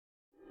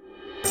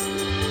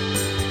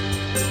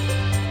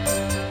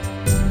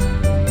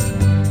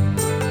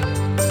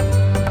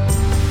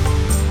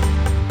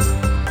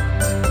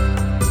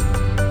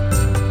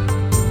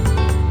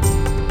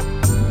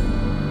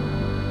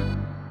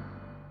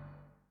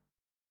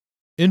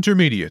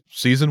Intermediate,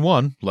 Season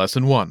 1,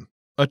 Lesson 1,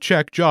 a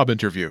Czech job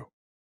interview.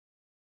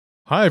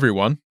 Hi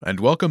everyone, and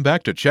welcome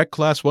back to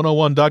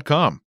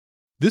CzechClass101.com.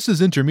 This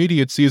is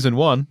Intermediate Season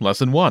 1,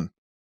 Lesson 1,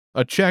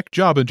 a Czech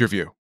job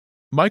interview.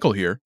 Michael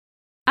here.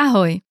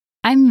 Ahoj,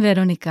 I'm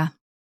Veronika.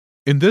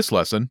 In this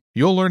lesson,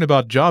 you'll learn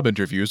about job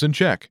interviews in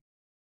Czech.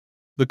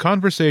 The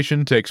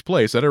conversation takes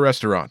place at a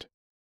restaurant.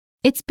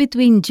 It's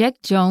between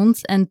Jack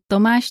Jones and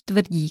Tomáš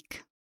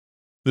Tvrdík.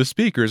 The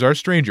speakers are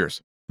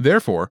strangers.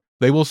 Therefore,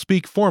 they will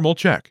speak formal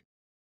Czech.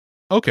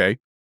 Okay,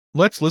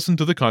 let's listen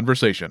to the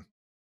conversation.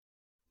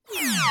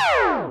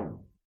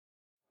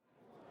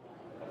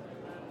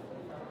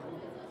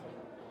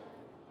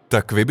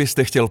 Tak vy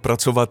byste chtěl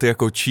pracovat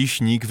jako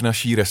číšník v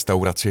naší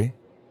restauraci?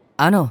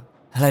 Ano,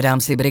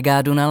 hledám si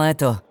brigádu na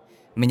léto.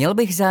 Měl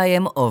bych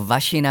zájem o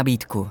vaši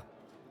nabídku.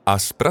 A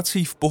s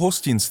prací v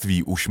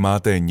pohostinství už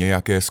máte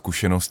nějaké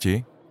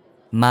zkušenosti?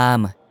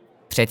 Mám.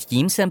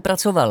 Předtím jsem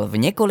pracoval v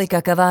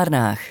několika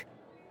kavárnách.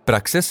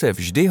 Praxe se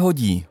vždy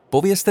hodí.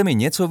 Povězte mi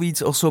něco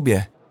víc o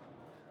sobě.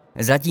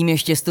 Zatím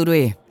ještě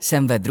studuji.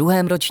 Jsem ve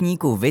 2.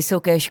 ročníku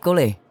vysoké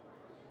školy.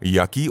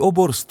 Jaký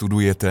obor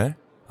studujete?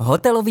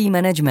 Hotelový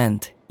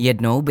management.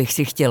 Jednou bych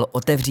si chtěl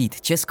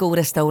otevřít českou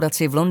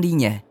restauraci v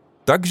Londýně.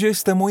 Takže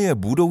jste moje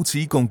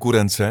budoucí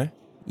konkurence?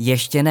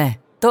 Ještě ne.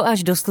 To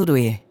až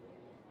dostuduji.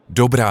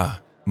 Dobrá.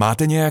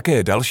 Máte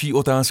nějaké další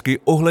otázky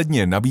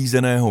ohledně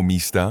nabízeného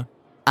místa?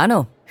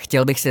 Ano,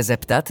 chtěl bych se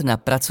zeptat na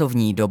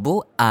pracovní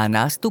dobu a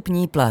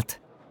nástupní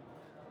plat.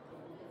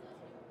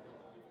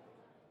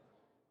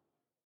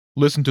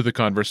 Listen to the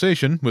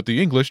conversation with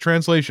the English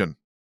translation.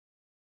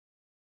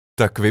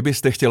 Tak vy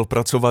byste chtěl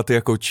pracovat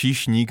jako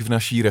číšník v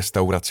naší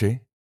restauraci?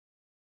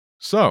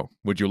 So,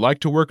 would you like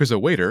to work as a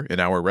waiter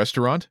in our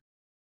restaurant?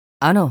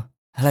 Ano,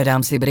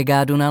 hledám si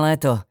brigádu na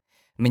léto.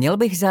 Měl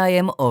bych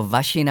zájem o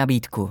vaši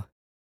nabídku.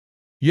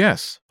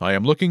 Yes, I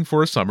am looking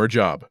for a summer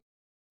job.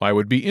 I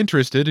would be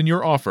interested in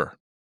your offer.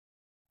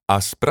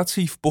 A s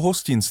prací v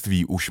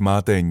pohostinství už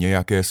máte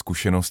nějaké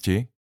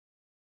zkušenosti?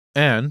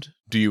 And,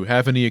 do you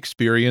have any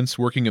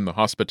experience working in the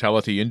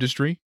hospitality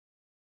industry?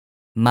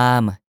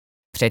 Mám.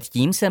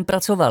 Předtím jsem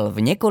pracoval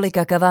v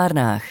několika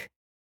kavárnách.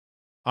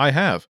 I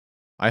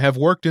have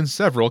worked in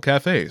several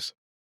cafes.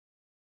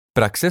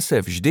 Praxe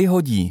se vždy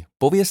hodí.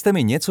 Povězte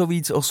mi něco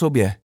víc o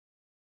sobě.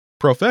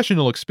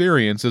 Professional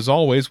experience is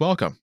always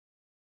welcome.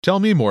 Tell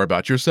me more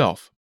about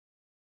yourself.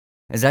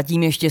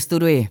 Zatím ještě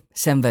studuji.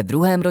 Jsem ve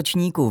 2.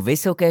 ročníku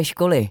vysoké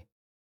školy.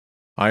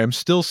 I am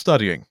still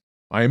studying.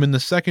 I am in the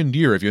second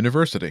year of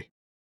university.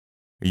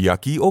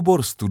 Jaký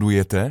obor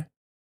studujete?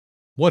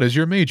 What is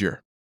your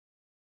major?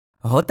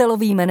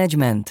 Hotelový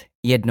management.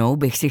 Jednou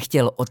bych si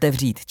chtěl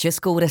otevřít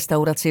českou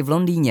restauraci v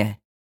Londýně.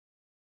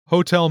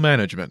 Hotel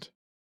management.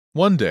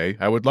 One day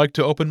I would like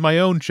to open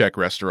my own Czech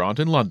restaurant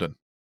in London.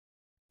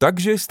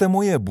 Takže jste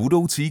moje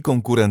budoucí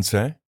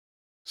konkurence?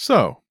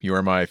 So, you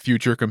are my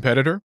future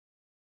competitor?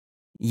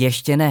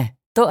 Ještě ne.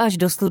 To až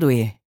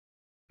dostuduji.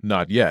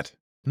 Not yet.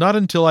 Not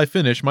until I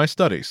finish my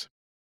studies.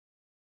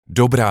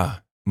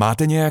 Dobrá.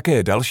 Máte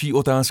nějaké další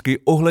otázky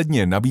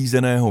ohledně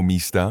nabízeného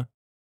místa?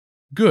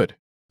 Good.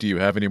 Do you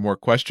have any more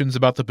questions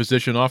about the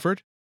position offered?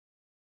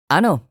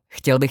 Ano,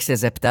 chtěl bych se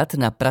zeptat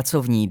na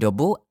pracovní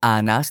dobu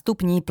a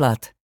nástupní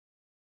plat.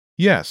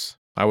 Yes,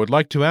 I would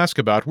like to ask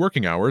about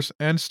working hours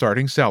and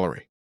starting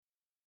salary.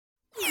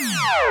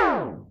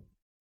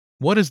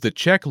 What is the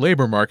Czech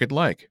labor market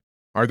like?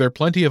 Are there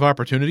plenty of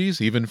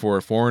opportunities even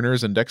for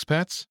foreigners and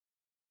expats?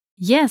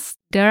 Yes,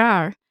 there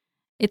are.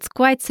 It's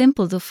quite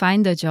simple to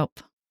find a job.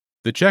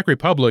 The Czech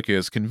Republic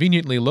is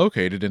conveniently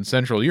located in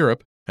Central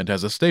Europe and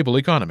has a stable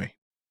economy.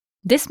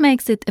 This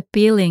makes it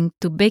appealing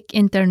to big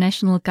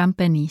international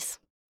companies.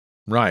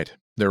 Right.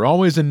 They're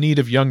always in need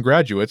of young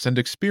graduates and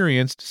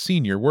experienced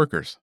senior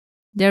workers.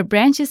 Their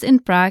branches in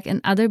Prague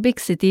and other big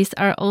cities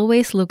are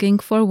always looking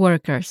for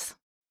workers.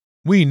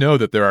 We know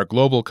that there are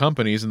global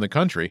companies in the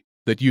country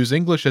that use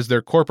English as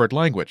their corporate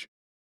language,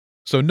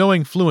 so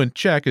knowing fluent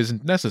Czech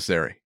isn't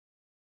necessary.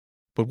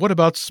 But what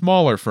about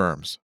smaller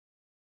firms?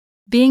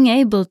 Being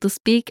able to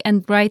speak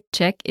and write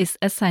Czech is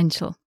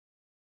essential.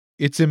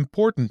 It's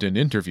important in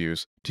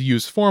interviews to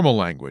use formal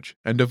language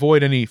and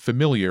avoid any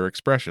familiar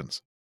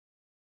expressions.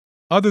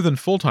 Other than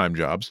full-time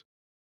jobs,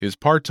 is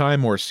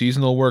part-time or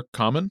seasonal work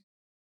common?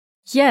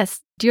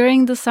 Yes,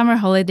 during the summer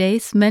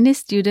holidays, many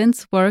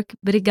students work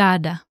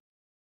brigáda.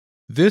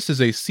 This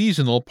is a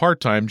seasonal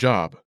part-time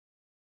job.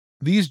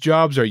 These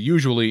jobs are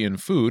usually in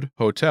food,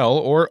 hotel,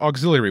 or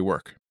auxiliary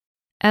work.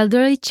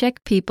 Elderly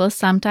Czech people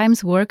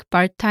sometimes work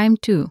part-time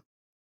too.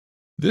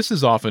 This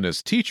is often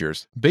as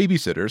teachers,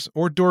 babysitters,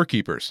 or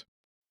doorkeepers.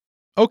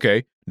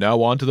 Okay,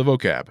 now on to the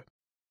vocab.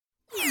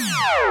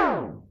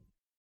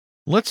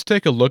 Let's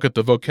take a look at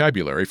the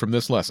vocabulary from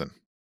this lesson.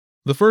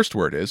 The first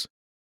word is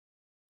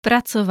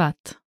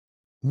Pracovat.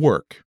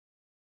 work.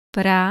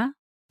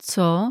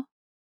 Pracovat.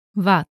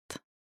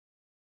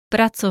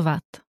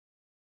 Pracovat.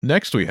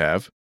 Next we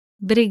have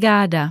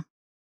Brigáda.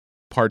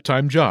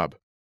 part-time job,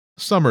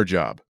 summer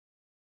job.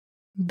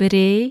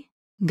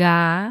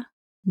 Brigáda.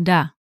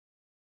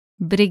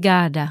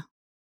 Brigáda.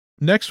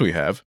 Next we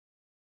have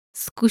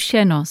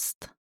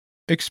Zkušenost.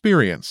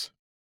 experience.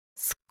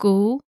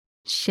 Zkušenost.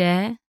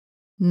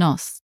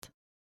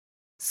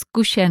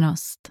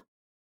 Zkušenost.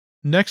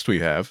 Next we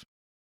have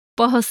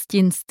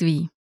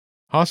Pohostinství.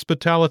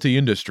 hospitality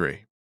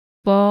industry.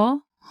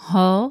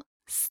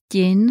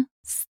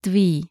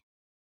 Pohostinství.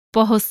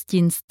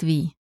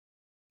 Pohostinství.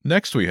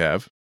 Next we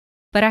have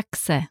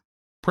Praxe.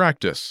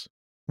 practice,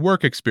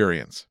 work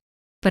experience.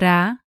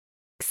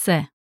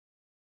 Praxe.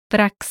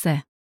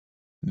 Praxe.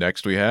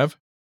 Next we have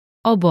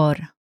Obor.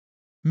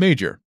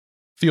 major,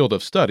 field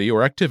of study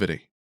or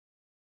activity.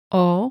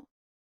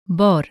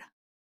 Obor.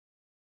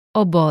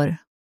 Obor.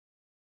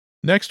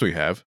 Next we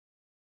have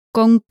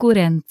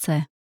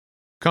Konkurence.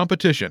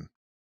 competition,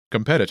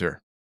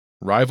 competitor,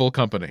 rival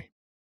company.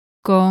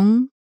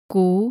 Konkurence.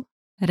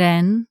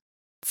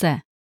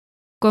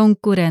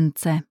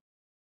 Konkurence.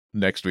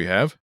 Next we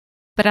have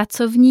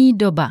Pracovní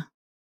doba.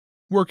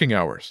 working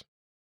hours.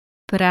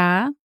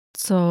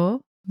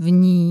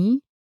 Pracovní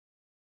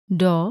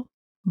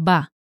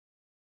doba.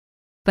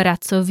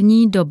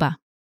 Pracovní doba.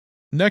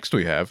 Next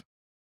we have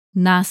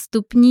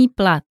Nástupní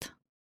plat.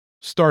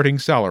 starting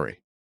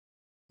salary.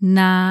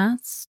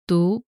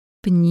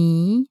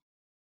 Nástupní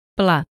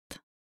plat.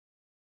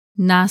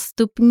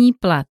 Nástupní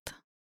plat.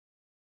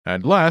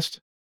 And last,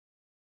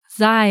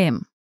 Zájem.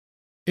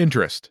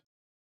 interest.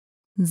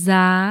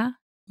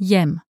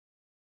 Zájem.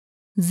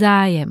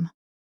 Zájem.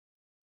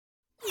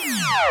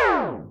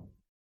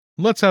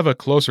 Let's have a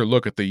closer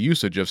look at the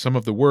usage of some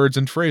of the words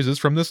and phrases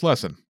from this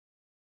lesson.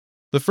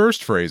 The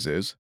first phrase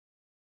is,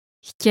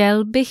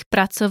 Chtěl bych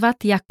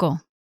pracovat jako.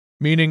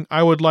 meaning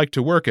I would like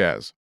to work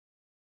as.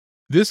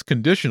 This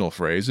conditional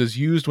phrase is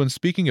used when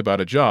speaking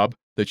about a job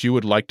that you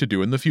would like to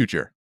do in the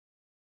future.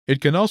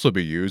 It can also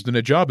be used in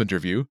a job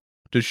interview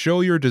to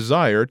show your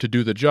desire to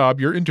do the job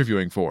you're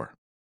interviewing for.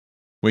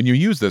 When you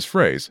use this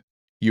phrase,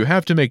 you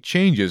have to make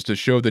changes to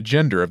show the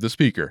gender of the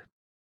speaker.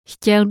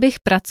 Chtěl bych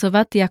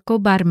pracovat jako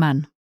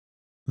barman.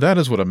 That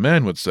is what a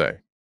man would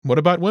say. What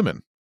about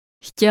women?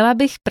 Chtěla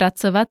bych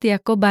pracovat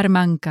jako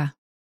barmanka.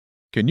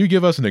 Can you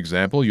give us an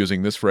example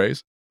using this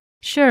phrase?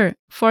 Sure,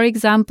 for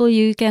example,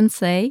 you can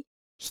say,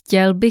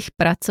 chtěl bych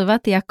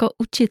pracovat jako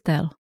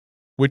učitel.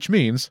 Which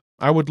means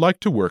I would like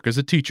to work as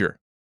a teacher.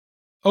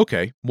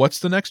 Okay, what's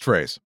the next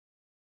phrase?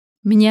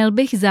 Měl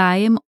bych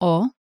zájem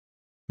o.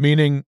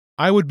 Meaning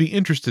I would be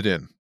interested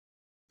in.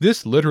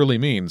 This literally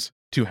means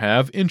to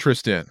have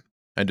interest in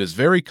and is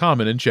very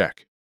common in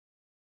Czech.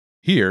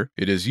 Here,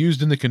 it is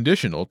used in the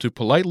conditional to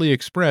politely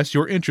express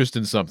your interest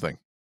in something.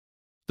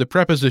 The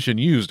preposition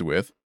used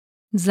with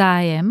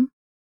Zájem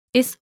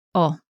is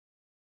o.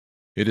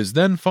 it is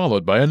then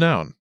followed by a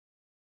noun.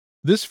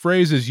 This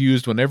phrase is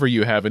used whenever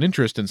you have an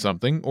interest in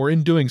something or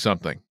in doing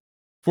something.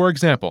 For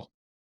example,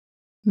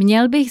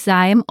 Měl bych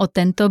zájem o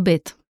tento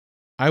byt.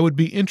 I would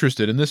be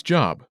interested in this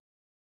job.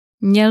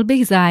 Měl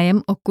bych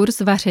zájem o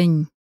kurz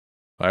vaření.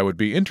 I would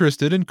be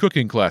interested in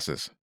cooking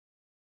classes.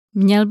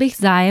 Měl bych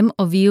zájem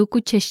o výuku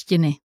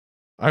češtiny.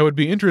 I would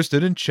be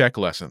interested in Czech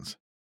lessons.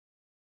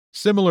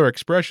 Similar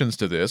expressions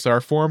to this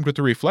are formed with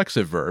the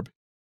reflexive verb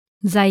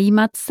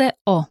Zajímat se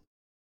o.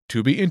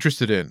 to be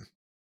interested in.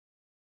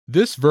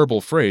 This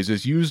verbal phrase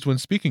is used when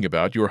speaking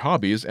about your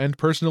hobbies and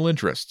personal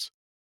interests.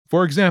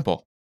 For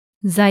example,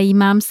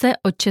 Zajímám se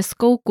o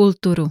českou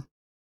kulturu.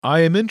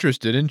 I am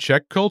interested in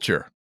Czech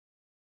culture.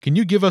 Can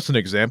you give us an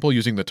example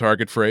using the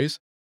target phrase?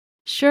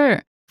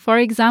 Sure, for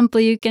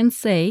example, you can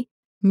say,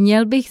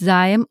 měl bych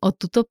zájem o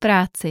tuto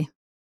práci.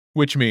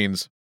 Which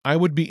means, I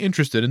would be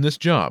interested in this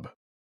job.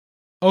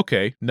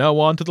 Okay, now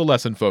on to the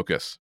lesson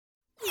focus.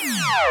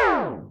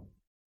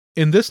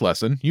 In this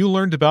lesson, you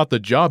learned about the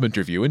job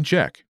interview in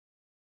Czech.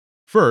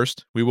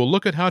 First, we will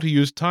look at how to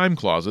use time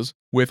clauses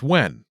with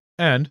when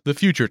and the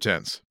future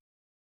tense.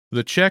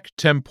 The Czech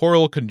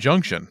temporal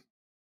conjunction,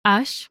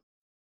 Až,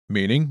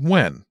 meaning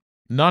when,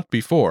 not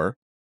before,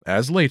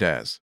 as late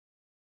as,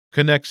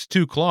 connects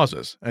two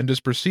clauses and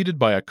is preceded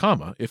by a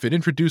comma if it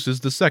introduces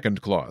the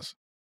second clause.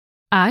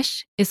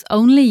 až is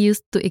only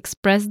used to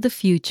express the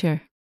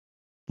future.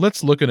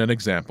 Let's look at an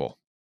example.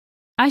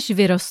 Až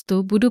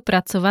vyrostu, budu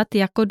pracovat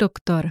jako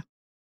doktor.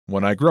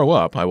 When I grow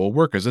up, I will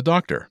work as a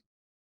doctor.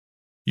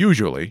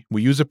 Usually,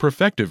 we use a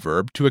perfective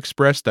verb to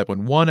express that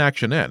when one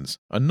action ends,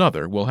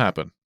 another will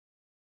happen.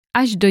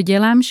 Až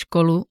dodělám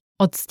školu,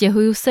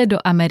 odstěhuju se do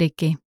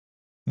Ameriky.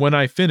 When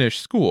I finish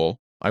school,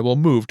 I will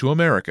move to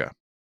America.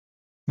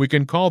 We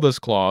can call this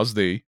clause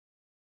the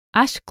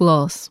Až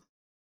clause.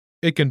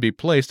 It can be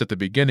placed at the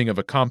beginning of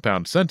a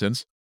compound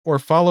sentence or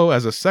follow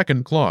as a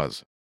second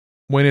clause.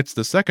 When it's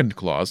the second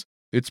clause,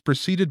 it's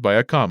preceded by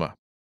a comma.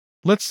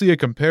 Let's see a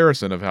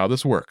comparison of how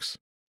this works.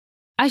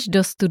 Až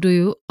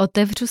dostuduju,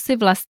 otevřu si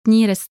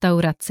vlastní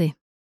restauraci.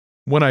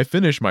 When I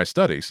finish my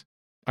studies,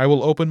 I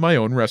will open my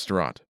own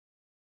restaurant.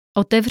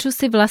 Otevřu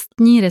si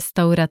vlastní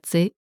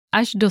restauraci,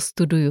 až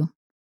dostuduju.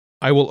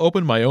 I will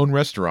open my own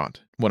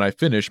restaurant when I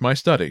finish my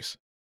studies.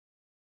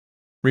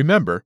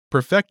 Remember,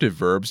 perfective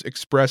verbs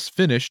express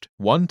finished,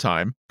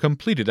 one-time,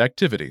 completed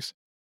activities,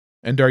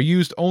 and are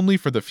used only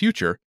for the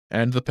future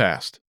and the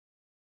past.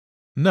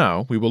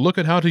 Now we will look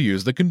at how to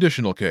use the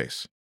conditional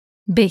case.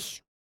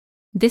 Bych.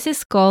 This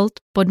is called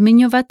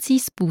podmiňovací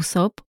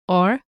způsob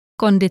or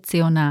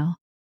conditional.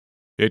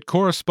 It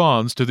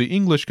corresponds to the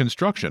English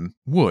construction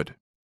would.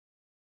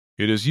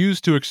 It is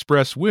used to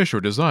express wish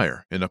or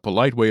desire in a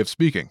polite way of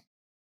speaking.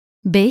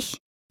 Bych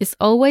is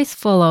always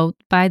followed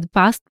by the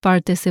past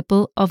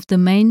participle of the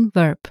main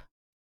verb.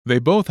 They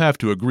both have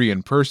to agree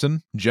in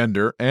person,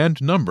 gender,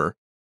 and number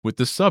with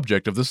the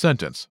subject of the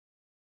sentence.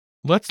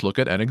 Let's look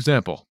at an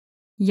example.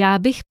 Já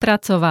bych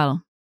pracoval.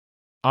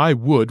 I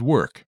would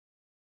work.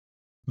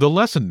 The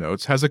lesson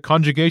notes has a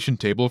conjugation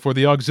table for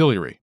the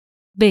auxiliary,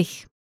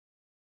 Bych.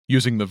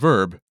 using the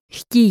verb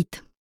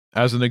Chtít.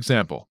 as an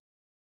example.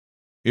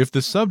 If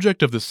the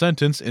subject of the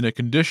sentence in a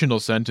conditional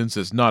sentence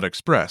is not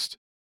expressed,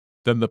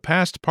 then the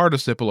past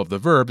participle of the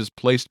verb is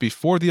placed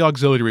before the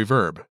auxiliary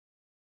verb.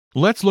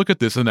 Let's look at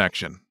this in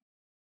action.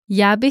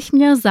 Já bych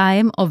měl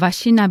zájem o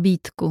vaši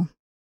nabídku.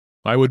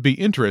 I would be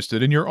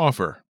interested in your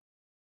offer.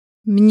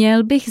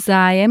 Měl bych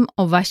zájem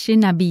o vaši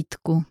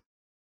nabídku.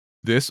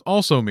 This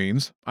also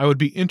means I would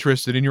be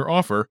interested in your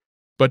offer,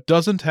 but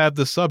doesn't have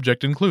the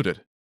subject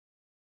included.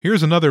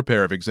 Here's another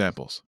pair of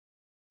examples.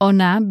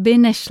 Ona by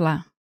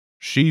nešla.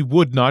 She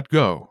would not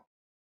go.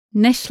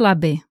 Nešla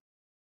by.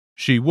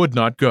 She would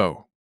not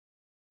go.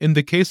 In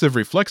the case of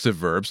reflexive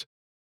verbs,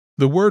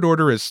 the word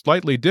order is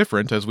slightly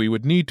different as we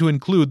would need to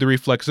include the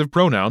reflexive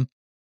pronoun.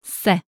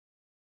 Se.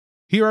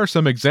 Here are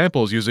some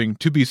examples using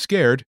to be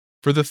scared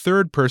for the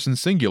third person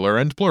singular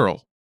and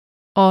plural.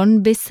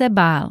 On by se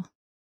bál.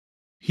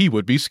 He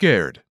would be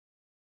scared.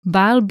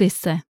 Bál by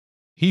se.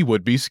 He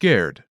would be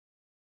scared.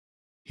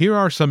 Here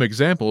are some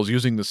examples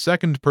using the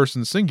second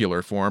person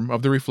singular form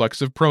of the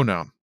reflexive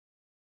pronoun.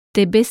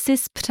 Ty by si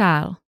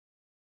spřál.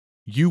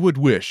 You would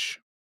wish.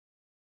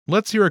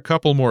 Let's hear a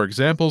couple more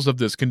examples of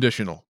this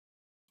conditional.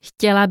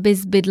 Chtěla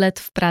bys bydlet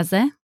v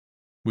Praze?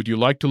 Would you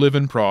like to live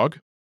in Prague?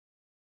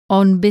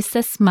 On by se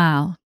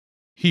smál.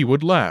 He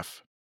would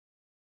laugh.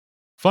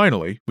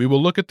 Finally, we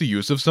will look at the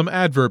use of some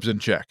adverbs in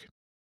Czech.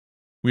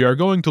 We are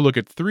going to look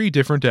at 3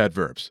 different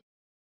adverbs,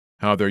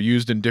 how they're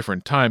used in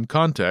different time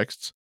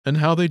contexts, and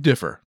how they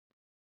differ.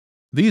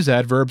 These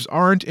adverbs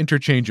aren't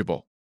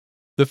interchangeable.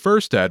 The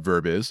first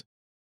adverb is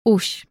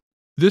Už.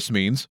 This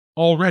means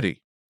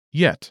already,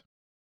 yet.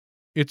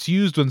 It's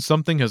used when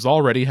something has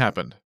already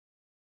happened.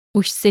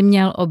 Už si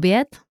měl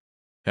oběd?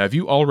 Have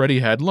you already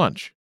had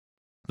lunch?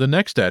 The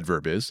next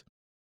adverb is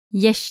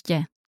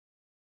Ještě.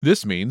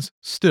 This means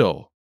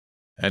still,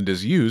 and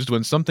is used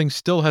when something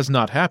still has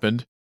not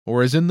happened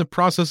or is in the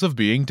process of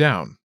being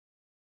down.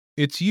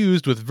 It's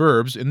used with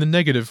verbs in the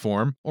negative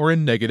form or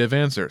in negative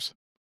answers.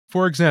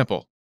 For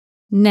example,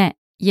 Ne,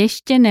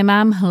 ještě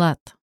nemám hlad.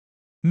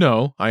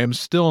 no, I am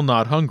still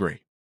not hungry.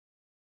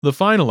 The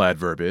final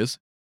adverb is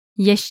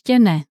Ještě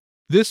ne.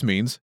 This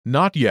means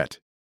not yet,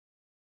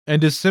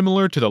 and is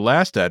similar to the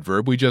last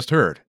adverb we just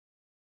heard.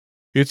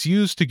 It's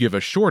used to give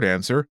a short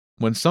answer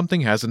when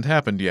something hasn't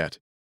happened yet,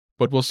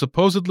 but will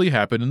supposedly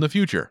happen in the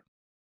future.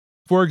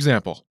 For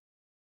example,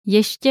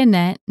 Ještě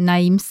ne,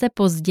 najím se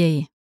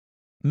později.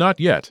 not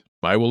yet,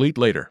 I will eat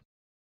later.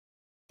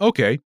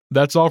 Okay,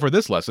 that's all for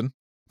this lesson.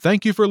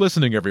 Thank you for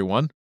listening,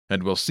 everyone,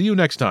 and we'll see you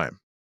next time.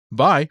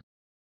 Bye!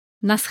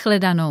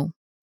 Naschledanou.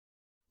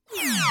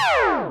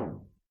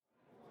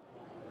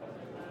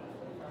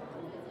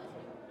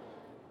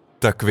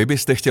 Tak vy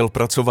byste chtěl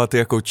pracovat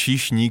jako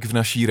číšník v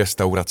naší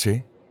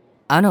restauraci?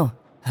 Ano,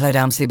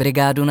 hledám si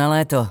brigádu na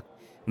léto.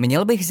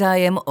 Měl bych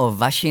zájem o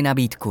vaši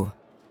nabídku.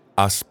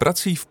 A s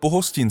prací v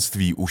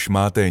pohostinství už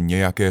máte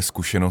nějaké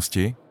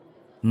zkušenosti?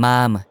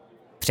 Mám.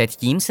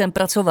 Předtím jsem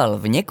pracoval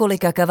v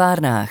několika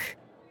kavárnách.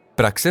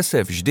 Praxe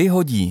se vždy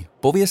hodí.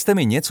 Povězte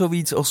mi něco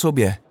víc o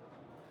sobě.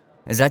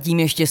 Zatím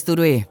ještě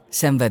studuji.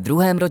 Jsem ve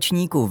 2.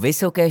 ročníku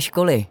vysoké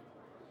školy.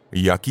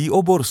 Jaký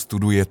obor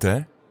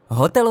studujete?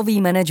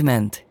 Hotelový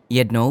management.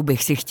 Jednou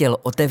bych si chtěl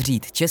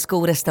otevřít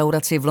českou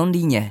restauraci v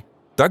Londýně.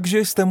 Takže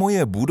jste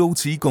moje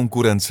budoucí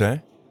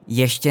konkurence?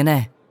 Ještě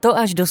ne, to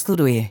až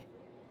dostuduji.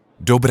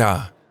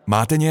 Dobrá.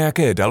 Máte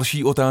nějaké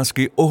další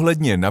otázky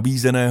ohledně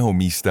nabízeného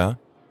místa?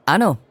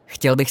 Ano,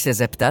 chtěl bych se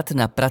zeptat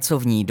na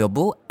pracovní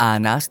dobu a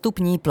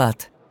nástupní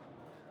plat.